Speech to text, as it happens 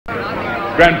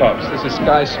Grandpops, this is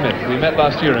Sky Smith. We met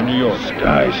last year in New York.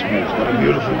 Sky Smith, what a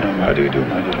beautiful name. How do you do,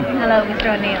 my dear? Hello,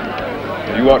 Mr.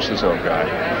 O'Neill. You watch this old guy.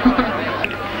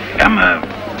 Emma,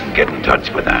 get in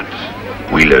touch with that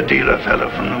wheeler-dealer fellow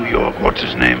from New York. What's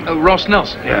his name? Oh, Ross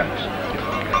Nelson. Yes.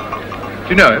 Do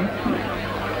you know him?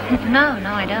 No,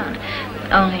 I don't.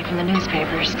 Only from the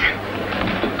newspapers.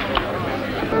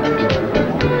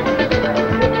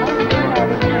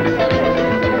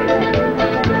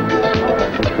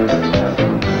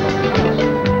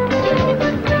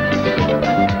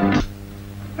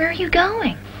 Where are you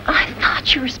going? I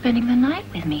thought you were spending the night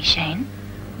with me, Shane.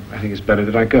 I think it's better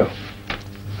that I go.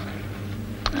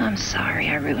 I'm sorry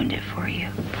I ruined it for you.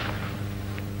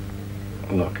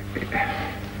 Look, it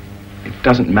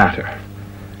doesn't matter.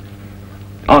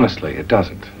 Honestly, it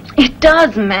doesn't. It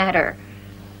does matter.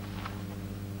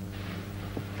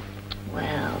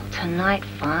 Well, tonight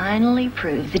finally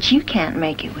proves that you can't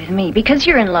make it with me because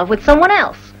you're in love with someone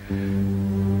else.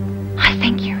 I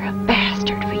think you're a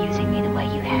bastard for using me the way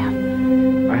you have.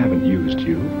 I haven't used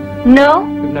you. No?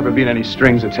 There've never been any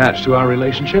strings attached to our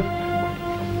relationship.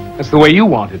 That's the way you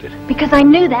wanted it. Because I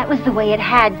knew that was the way it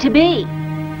had to be.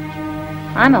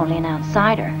 I'm only an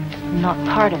outsider, not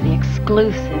part of the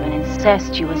exclusive and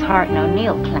incestuous Hart and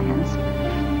O'Neill clans.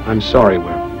 I'm sorry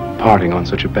we're parting on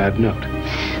such a bad note.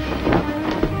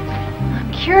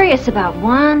 I'm curious about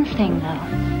one thing, though.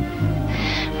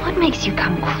 What makes you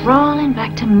come crawling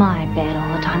back to my bed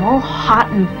all the time, all hot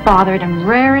and bothered and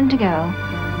raring to go,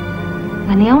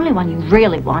 when the only one you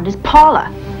really want is Paula?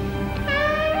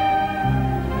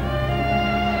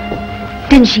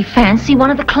 Didn't she fancy one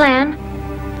of the clan?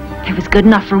 It was good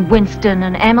enough for Winston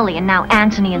and Emily, and now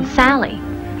Anthony and Sally.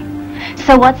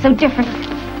 So what's so different?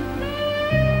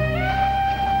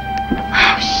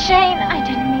 Oh, Shane, I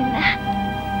didn't mean that.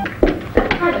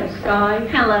 Hello, Sky.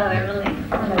 Hello, Emily.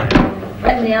 Hello.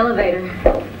 Right in the elevator.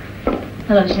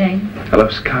 Hello, Shane. Hello,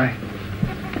 Sky.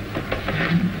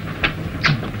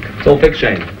 It's all fixed,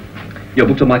 Shane. You're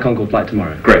booked on my Concorde flight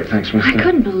tomorrow. Great, thanks, mister. I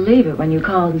couldn't believe it when you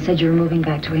called and said you were moving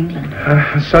back to England.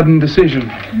 A sudden decision.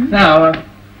 Now,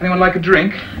 anyone like a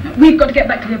drink? We've got to get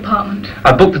back to the apartment.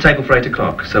 I booked the table for 8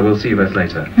 o'clock, so we'll see you both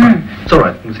later. It's all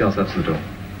right. We'll see ourselves to the door.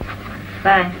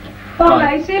 Bye.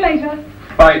 Bye. See you later.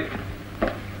 Bye.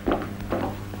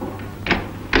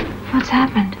 What's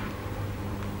happened?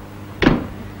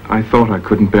 I thought I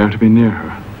couldn't bear to be near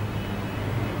her.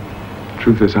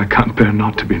 Truth is, I can't bear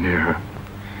not to be near her.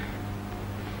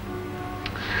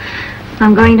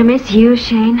 I'm going to miss you,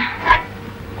 Shane.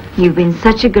 You've been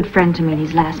such a good friend to me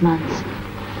these last months.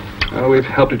 Well, we've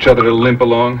helped each other to limp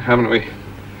along, haven't we?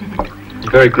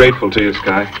 I'm very grateful to you,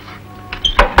 Sky.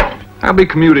 I'll be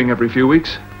commuting every few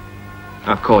weeks.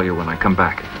 I'll call you when I come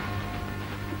back.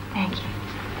 Thank you.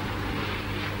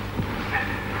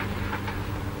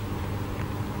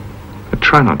 But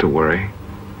try not to worry.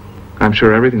 I'm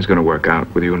sure everything's going to work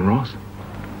out with you and Ross.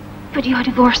 But your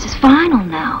divorce is final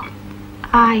now.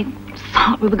 I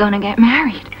thought we were going to get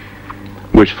married.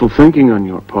 Wishful thinking on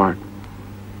your part.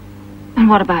 And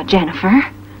what about Jennifer?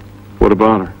 What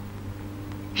about her?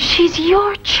 She's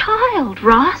your child,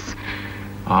 Ross.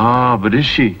 Ah, but is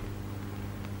she?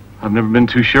 I've never been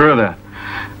too sure of that.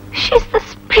 She's the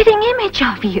spitting image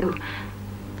of you.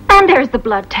 And there's the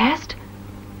blood test.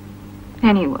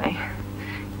 Anyway,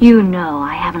 you know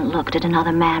I haven't looked at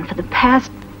another man for the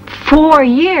past 4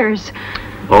 years.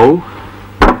 Oh?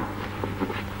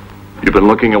 You've been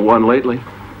looking at one lately?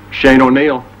 Shane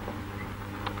O'Neill.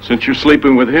 Since you're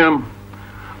sleeping with him,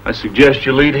 I suggest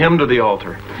you lead him to the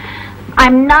altar.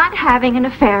 I'm not having an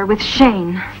affair with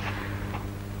Shane.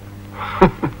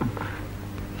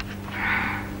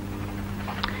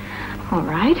 All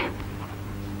right.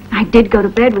 I did go to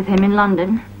bed with him in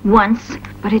London once,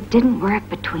 but it didn't work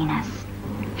between us.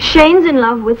 Shane's in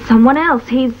love with someone else.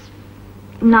 He's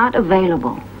not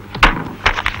available.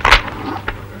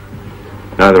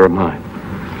 Neither am I.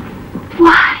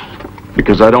 Why?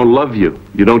 Because I don't love you.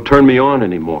 You don't turn me on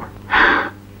anymore.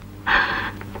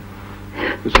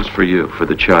 This is for you, for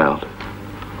the child.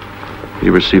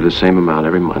 You receive the same amount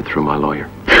every month through my lawyer.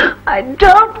 I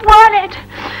don't want it.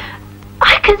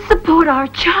 I can support our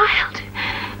child.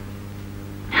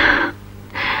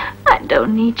 I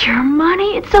don't need your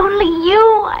money. It's only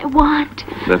you I want.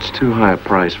 That's too high a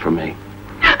price for me.